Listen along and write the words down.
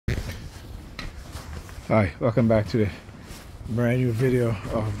Hi, welcome back to the brand new video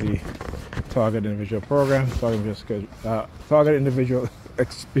of the Target Individual Program, Target Individual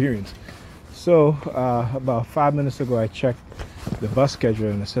Experience. So about 5 minutes ago I checked the bus schedule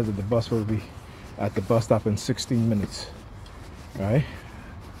and it said that the bus will be at the bus stop in 16 minutes, right?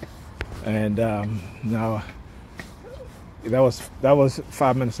 And now that was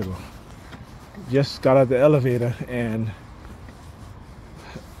 5 minutes ago. Just got out the elevator and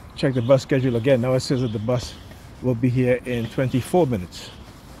check the bus schedule again. Now it says that the bus will be here in 24 minutes.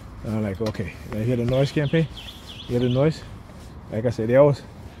 And I'm like, okay. You hear the noise campaign? You hear the noise? Like I said, they always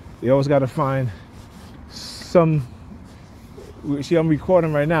got to find some. See, I'm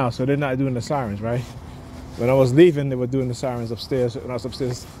recording right now, so they're not doing the sirens, right? When I was leaving, they were doing the sirens upstairs. When I was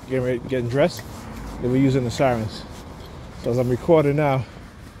upstairs getting dressed, they were using the sirens. So as I'm recording now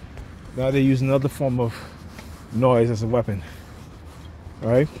they're using another form of noise as a weapon. All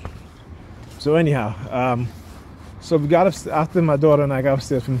right. So anyhow, so we got up after my daughter and I got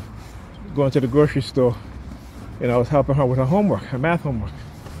upstairs from going to the grocery store, and I was helping her with her homework, her math homework.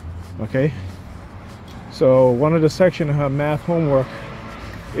 Okay. So one of the sections of her math homework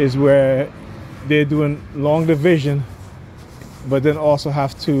is where they're doing long division, but then also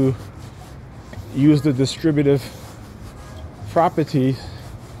have to use the distributive properties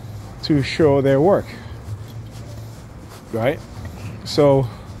to show their work, right? So,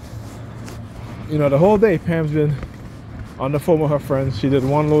 you know, the whole day Pam's been on the phone with her friends. She did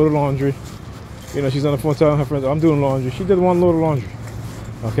one load of laundry. You know, she's on the phone telling her friends, I'm doing laundry. She did one load of laundry,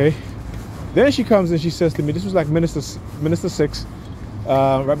 okay? Then she comes and she says to me, this was like minutes to 6,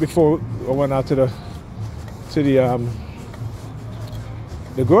 right before I went out to the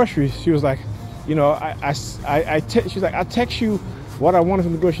groceries. She was like, you know, she's like, I text you what I wanted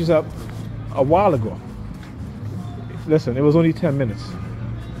from the groceries up a while ago. Listen, it was only 10 minutes.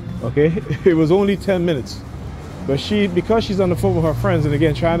 Okay, it was only 10 minutes. But because she's on the phone with her friends, and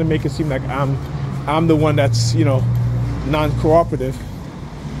again trying to make it seem like I'm the one that's, you know, non-cooperative,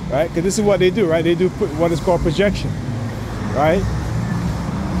 right? Because this is what they do, right? They do what is called projection, right?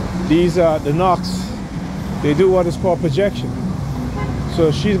 These the Knox, they do what is called projection.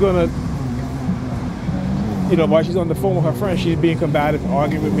 So she's gonna, you know, while she's on the phone with her friend, she's being combative,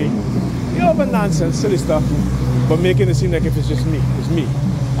 arguing with me, you know, but nonsense, silly stuff, but making it seem like if it's just me, it's me.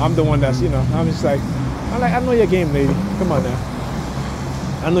 I'm the one that's, you know, I'm like, I know your game, lady. Come on now.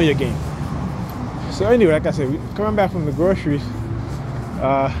 I know your game. So anyway, like I said, coming back from the groceries,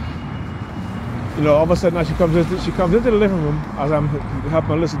 you know, all of a sudden now she comes into the living room as I'm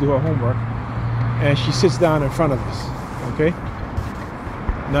helping Alyssa do her homework, and she sits down in front of us. Okay.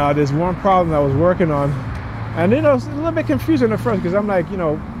 Now there's one problem I was working on, and you know, it's a little bit confusing at first because I'm like, you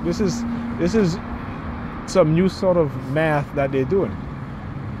know, this is some new sort of math that they're doing,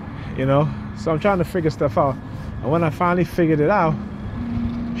 you know. So I'm trying to figure stuff out, and when I finally figured it out,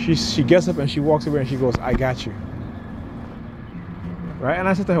 she gets up and she walks away and she goes, I got you. Right? And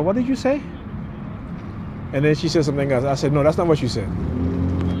I said to her, what did you say? And then she said something else. I said, no, that's not what you said.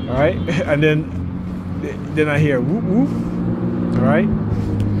 All right? And then I hear whoop whoop. All right?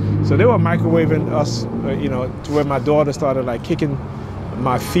 So they were microwaving us, you know, to where my daughter started like kicking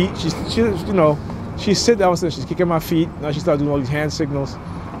my feet. She you know, she sit down, she's kicking my feet. Now she started doing all these hand signals.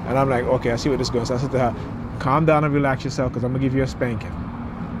 And I'm like, okay, I see where this goes. So I said to her, calm down and relax yourself because I'm going to give you a spanking.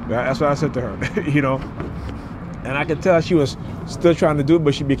 Right? That's what I said to her, you know. And I could tell she was still trying to do it,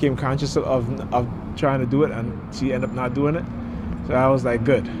 but she became conscious of trying to do it, and she ended up not doing it. So I was like,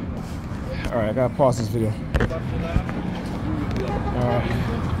 good. All right, I got to pause this video.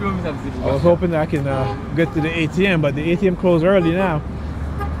 I was hoping that I can get to the ATM, but the ATM closed early now.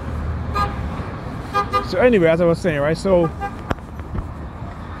 So anyway, as I was saying, right, so,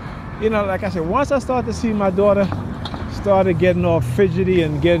 you know, like I said, once I started to see my daughter started getting all fidgety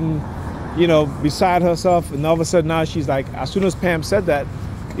and getting, you know, beside herself, and all of a sudden now she's like, as soon as Pam said that,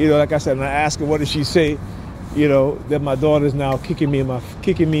 you know, like I said, and I asked her, what did she say? You know, that my daughter's now kicking me, you know,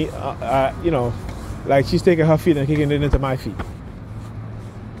 like she's taking her feet and kicking it into my feet.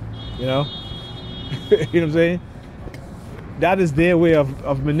 You know? You know what I'm saying? That is their way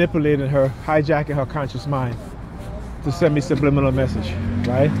of manipulating her, hijacking her conscious mind to send me subliminal message,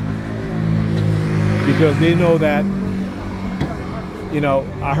 right? Because they know that, you know,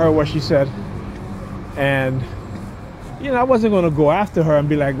 I heard what she said, and, you know, I wasn't going to go after her and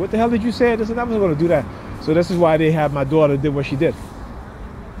be like, what the hell did you say? I wasn't going to do that. So this is why they have my daughter did what she did.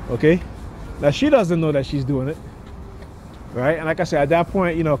 Okay? Now, she doesn't know that she's doing it. Right? And like I said, at that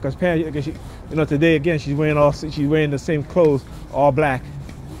point, you know, because Pam, you know, today, again, she's wearing the same clothes, all black.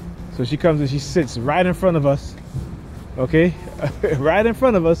 So she comes and she sits right in front of us. Okay? Right in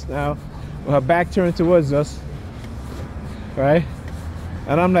front of us now. with her back turned towards us, right?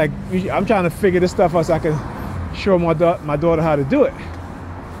 And I'm like, I'm trying to figure this stuff out so I can show my daughter how to do it.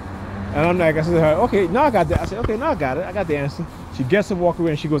 And I'm like, I said to her, okay, now I got that. I said, okay, now I got it. I got the answer. She gets to walk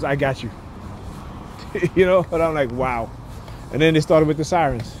away and she goes, I got you. You know, but I'm like, wow. And then they started with the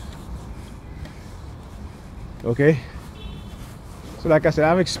sirens. Okay. So like I said,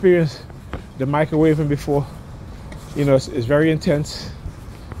 I've experienced the microwaving before. You know, it's very intense.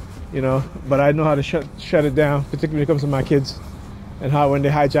 You know, but I know how to shut it down, particularly when it comes to my kids, and how when they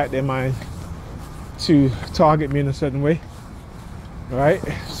hijack their mind to target me in a certain way. All right.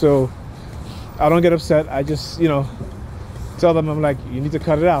 So I don't get upset. I just, you know, tell them, I'm like, you need to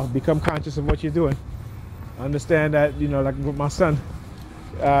cut it out. Become conscious of what you're doing. Understand that, you know, like with my son,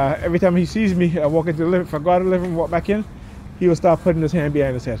 every time he sees me, I walk into the living, if I go out of the living room, walk back in, he will start putting his hand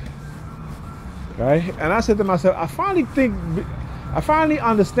behind his head. Right? And I said to myself, I finally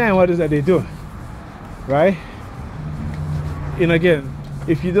understand what it is that they're doing. Right? And again,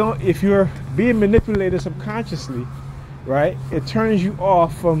 if you're being manipulated subconsciously, right, it turns you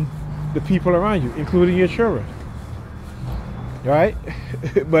off from the people around you, including your children. Right?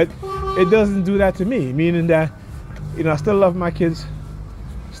 But it doesn't do that to me, meaning that, you know, I still love my kids,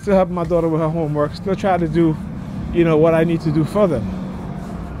 still help my daughter with her homework, still try to do, you know, what I need to do for them.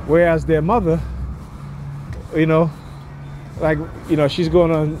 Whereas their mother, you know, like, you know, she's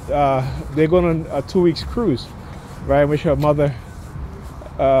going on, they're going on a 2 weeks cruise, right, which her mother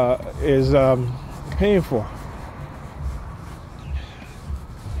is paying for.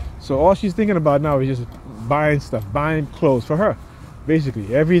 So all she's thinking about now is just buying stuff, buying clothes for her, basically.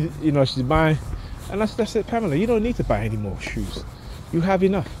 You know, she's buying, and I said, Pamela, you don't need to buy any more shoes. You have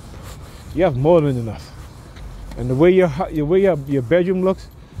enough. You have more than enough. And the way your bedroom looks,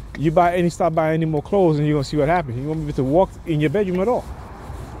 start buying any more clothes, and you're gonna see what happens. You won't be able to walk in your bedroom at all.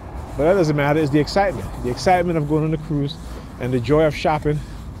 But that doesn't matter. It's the excitement of going on the cruise, and the joy of shopping.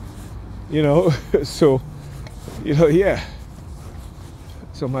 You know, so, you know, yeah.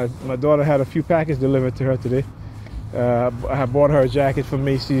 So my daughter had a few packages delivered to her today. I bought her a jacket from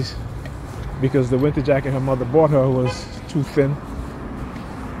Macy's because the winter jacket her mother bought her was too thin.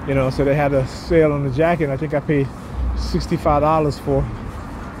 You know, so they had a sale on the jacket. I think I paid $65 for.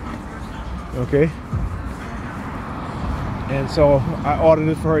 Okay. And so I ordered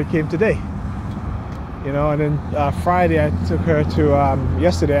it for her. It came today. You know, and then Friday I took her to,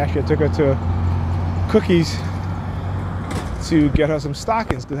 yesterday actually I took her to Cookies to get her some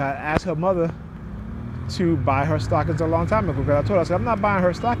stockings, because I asked her mother to buy her stockings a long time ago. Because I told her, I said, I'm not buying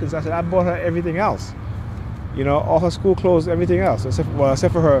her stockings. I said, I bought her everything else. You know, all her school clothes, everything else. Except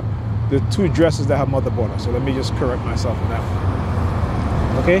for her, the 2 dresses that her mother bought her. So let me just correct myself on that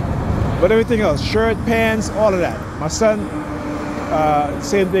one. Okay? But everything else, shirt, pants, all of that. My son,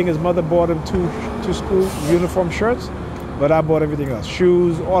 same thing, his mother bought him two school uniform shirts, but I bought everything else.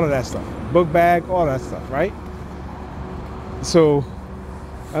 Shoes, all of that stuff. Book bag, all that stuff, right? So,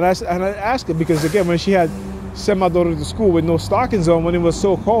 and I asked her, because again, when she had sent my daughter to school with no stockings on when it was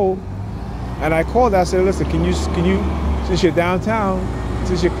so cold, and I called her, I said, listen, can you, since you're downtown,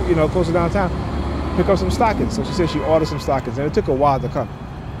 since you're, you know, close to downtown, pick up some stockings. So she said she ordered some stockings, and it took a while to come.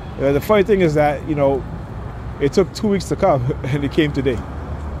 The funny thing is that, you know, it took 2 weeks to come, and it came today.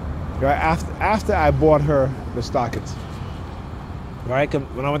 Right after I bought her the stockings. Right,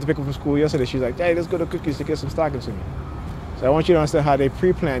 when I went to pick up from school yesterday, she's like, hey, let's go to Cookies to get some stockings for me. So I want you to understand how they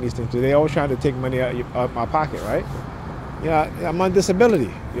pre-plan these things. They always trying to take money out of my pocket, right? Yeah, I'm on disability. You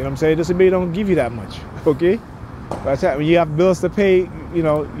know what I'm saying? Disability don't give you that much, okay? But when you have bills to pay, you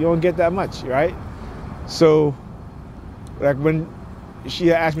know, you don't get that much, right? So, like when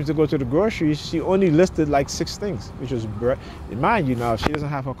she asked me to go to the groceries, she only listed like 6 things, which was bread. And mind you, now she doesn't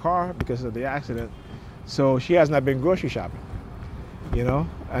have her car because of the accident, so she has not been grocery shopping, you know,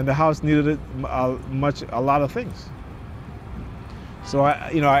 and the house needed a lot of things. So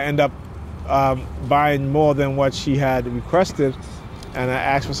I end up buying more than what she had requested, and I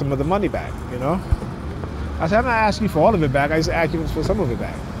asked for some of the money back, you know. I said, I'm not asking you for all of it back, I just asked you for some of it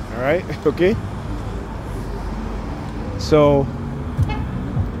back, all right, okay? So,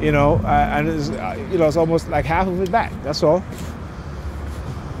 you know, it's almost like half of it back, that's all.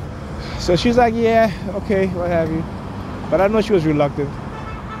 So she's like, yeah, okay, what have you. But I know she was reluctant,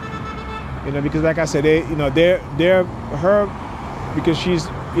 you know, because like I said, because she's,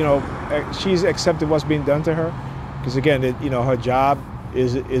 you know, she's accepted what's being done to her. Because again, you know, her job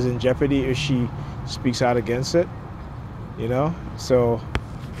is in jeopardy if she speaks out against it, you know. So,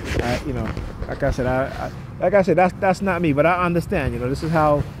 you know, like I said, that's not me, but I understand. You know, this is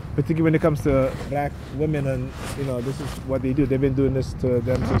how, particularly when it comes to black women, and you know, this is what they do. They've been doing this to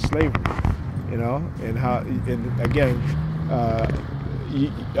them since slavery. you know, and how, and again,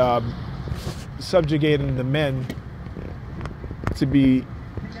 subjugating the men to be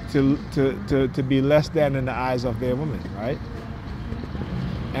to be less than in the eyes of their women, right?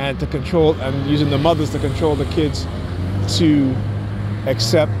 And to control, and using the mothers to control the kids to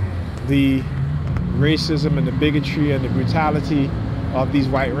accept the racism and the bigotry and the brutality of these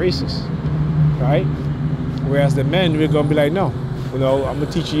white races, right? Whereas the men, we're going to be like, no, you know, I'm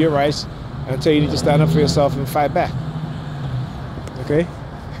going to teach you your rights and tell you to stand up for yourself and fight back. Okay?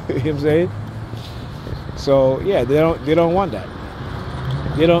 You know what I'm saying? So yeah, they don't want that.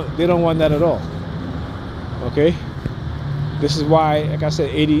 They don't want that at all. Okay? This is why, like I said,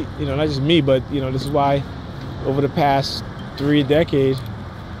 80, you know, not just me, but you know, this is why over the past 3 decades,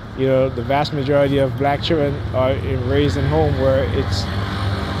 you know, the vast majority of black children are raised in home where it's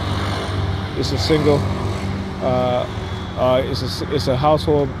a single, it's a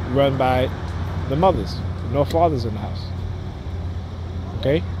household run by the mothers, no fathers in the house.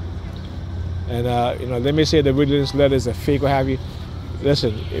 Okay, and you know, they may say the religious letter is a fake, what have you.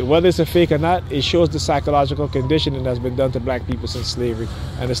 Listen, whether it's a fake or not, it shows the psychological conditioning that's been done to black people since slavery,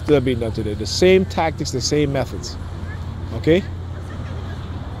 and it's still being done today. The same tactics, the same methods. Okay.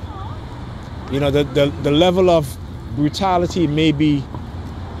 You know, the level of brutality may be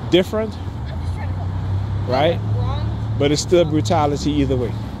different, right? But it's still brutality either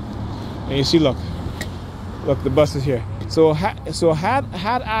way. And you see, look, the bus is here. So had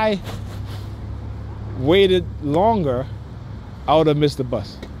I waited longer, I would have missed the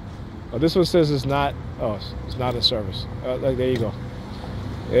bus. Oh, this one says it's not. Oh, it's not in service. Like, there you go.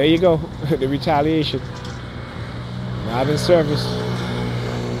 There you go. The retaliation. Not in service.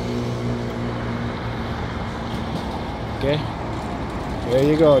 Okay, there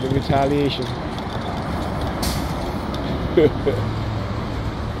you go, the retaliation.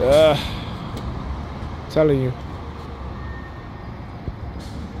 Telling you.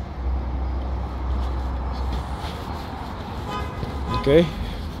 Okay.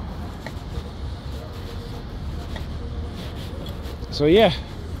 So yeah.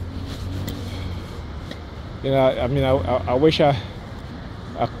 You know, I mean, I wish I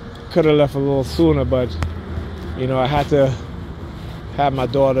could have left a little sooner, but you know, I had to have my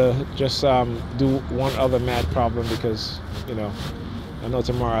daughter just do one other math problem because, you know, I know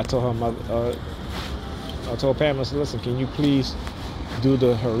tomorrow I told her mother, I told Pam, I said, listen, can you please do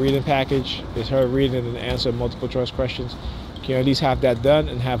her reading package? It's her reading and answer multiple choice questions. Can you at least have that done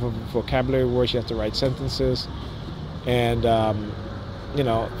and have a vocabulary word? She has to write sentences and, you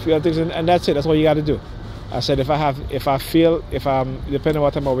know, a few other things, and that's it. That's all you got to do. I said, if I'm, depending on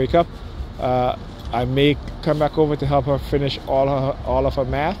what time I wake up, I may come back over to help her finish all of her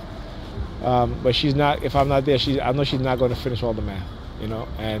math, but she's not. If I'm not there, I know she's not going to finish all the math, you know,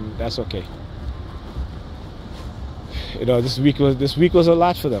 and that's okay. You know, this week was a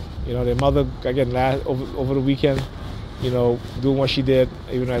lot for them. You know, their mother again over the weekend, you know, doing what she did.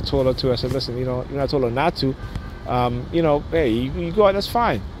 Even though I told her to, I said, listen, you know, even though I told her not to, you know, hey, you go out, that's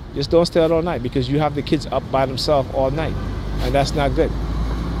fine. Just don't stay out all night because you have the kids up by themselves all night, and that's not good.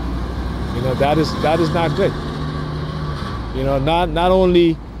 You know, that is not good. You know, not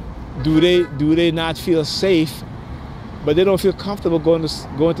only do they not feel safe, but they don't feel comfortable going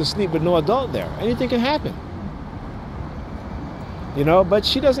to sleep with no adult there. Anything can happen. You know, but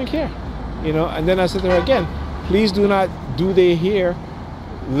she doesn't care. You know, and then I said to her again, please do not do they here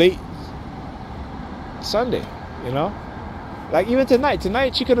late Sunday. You know, like even tonight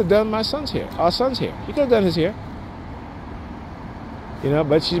she could have done our son's hair. He could have done his hair. You know,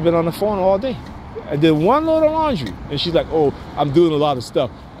 but she's been on the phone all day. I did one load of laundry, and she's like, "Oh, I'm doing a lot of stuff."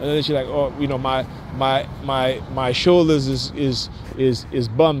 And then she's like, "Oh, you know, my shoulders is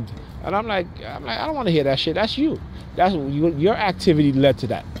bummed." And I'm like, I don't want to hear that shit. That's you. That's your activity led to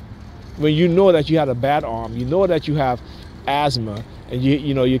that. When you know that you had a bad arm, you know that you have asthma, and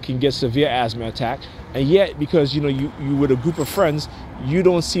you know you can get severe asthma attack, and yet because you know you with a group of friends, you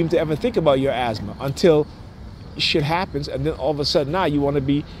don't seem to ever think about your asthma until shit happens, and then all of a sudden now you want to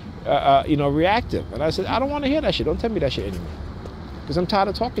be you know, reactive. And I said, I don't want to hear that shit. Don't tell me that shit anymore, because I'm tired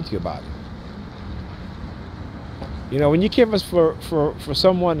of talking to you about it. You know, when you care for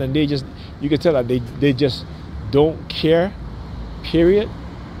someone and you can tell that they just don't care, period.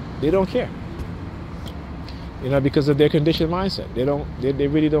 They don't care. You know, because of their conditioned mindset. They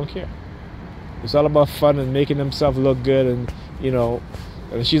really don't care. It's all about fun and making themselves look good, and you know.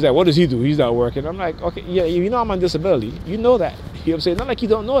 And she's like, what does he do? He's not working. I'm like, okay, yeah, you know I'm on disability. You know that. You know what I'm saying? Not like you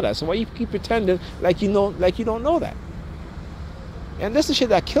don't know that. So why you keep pretending like you don't know that? And this is shit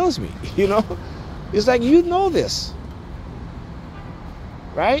that kills me, you know? It's like, you know this.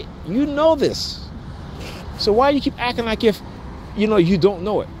 right? You know this. So why you keep acting like if, you don't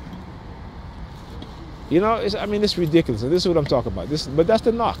know it? It's ridiculous. And this is what I'm talking about. But that's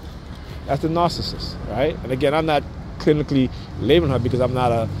the knock. That's the narcissist, right? And again, I'm not clinically labeling her because I'm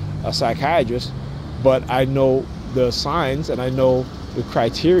not a psychiatrist, but I know the signs and I know the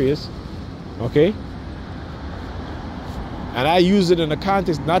criterias, okay? And I use it in a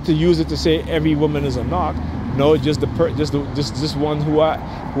context, not to use it to say every woman is a narc. No, just this one who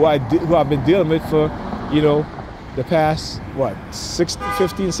I've been dealing with for, the past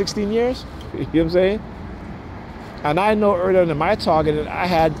 15, 16 years. You know what I'm saying? And I know earlier in my target that I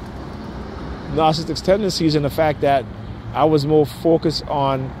had narcissistic tendencies in the fact that I was more focused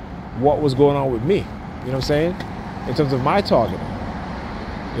on what was going on with me. You know what I'm saying? In terms of my targeting.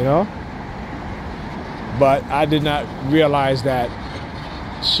 But I did not realize that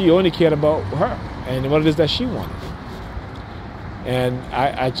she only cared about her and what it is that she wanted. And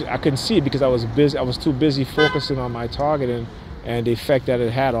I couldn't see it because I was busy. I was too busy focusing on my targeting and the effect that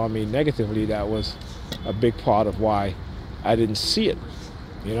it had on me negatively. That was a big part of why I didn't see it,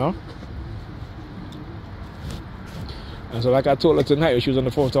 And so like I told her tonight when she was on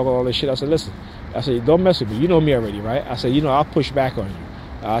the phone talking all this shit, I said, listen, I said, don't mess with me. You know me already, right? I said, I'll push back on you.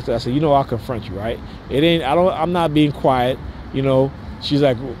 I said, I'll confront you, right? I'm not being quiet, She's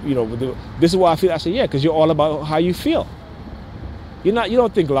like, this is what I feel. I said, yeah, because you're all about how you feel. You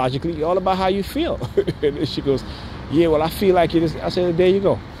don't think logically, you're all about how you feel. And she goes, yeah, well, I feel like it is. I said, there you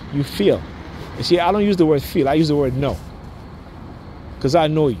go. You feel. And see, I don't use the word feel. I use the word know. Because I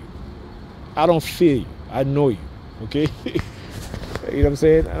know you. I don't feel you. I know you. Okay? You know what I'm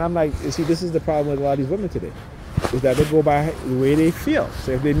saying? And I'm like, you see, this is the problem with a lot of these women today. Is that they go by the way they feel.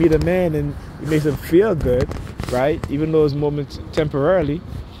 So if they meet a man and it makes them feel good, right? Even those moments temporarily,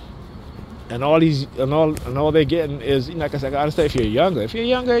 and all they're getting is, like I said, I understand if you're younger. If you're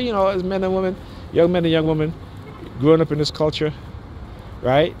younger, as men and women, young men and young women, growing up in this culture,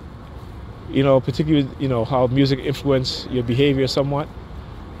 right? Particularly, how music influences your behavior somewhat.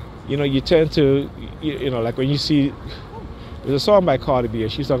 You tend to, like when you see, there's a song by Cardi B,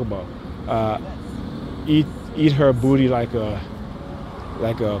 and she's talking about eat her booty like a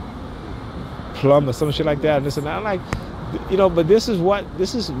plum or some shit like that, and this and that. I'm like, but this is what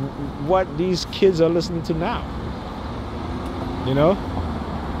these kids are listening to now.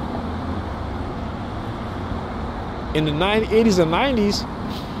 In the 80s and 90s,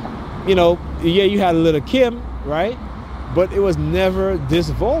 yeah, you had a Little Kim, right? But it was never this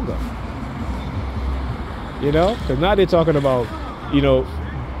vulgar. Because now they're talking about,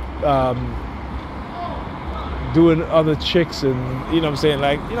 doing other chicks and, what I'm saying?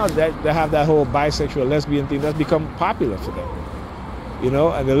 Like, they have that whole bisexual, lesbian thing that's become popular for them.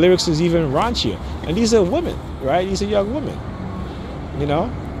 And the lyrics is even raunchier. And these are women, right? These are young women,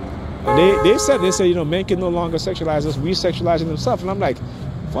 And they said, men can no longer sexualize us, we sexualizing themselves. And I'm like,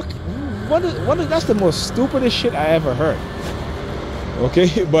 fuck, that's the most stupidest shit I ever heard.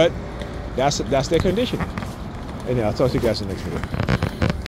 Okay, but that's their conditioning. Anyway, I'll talk to you guys in the next video.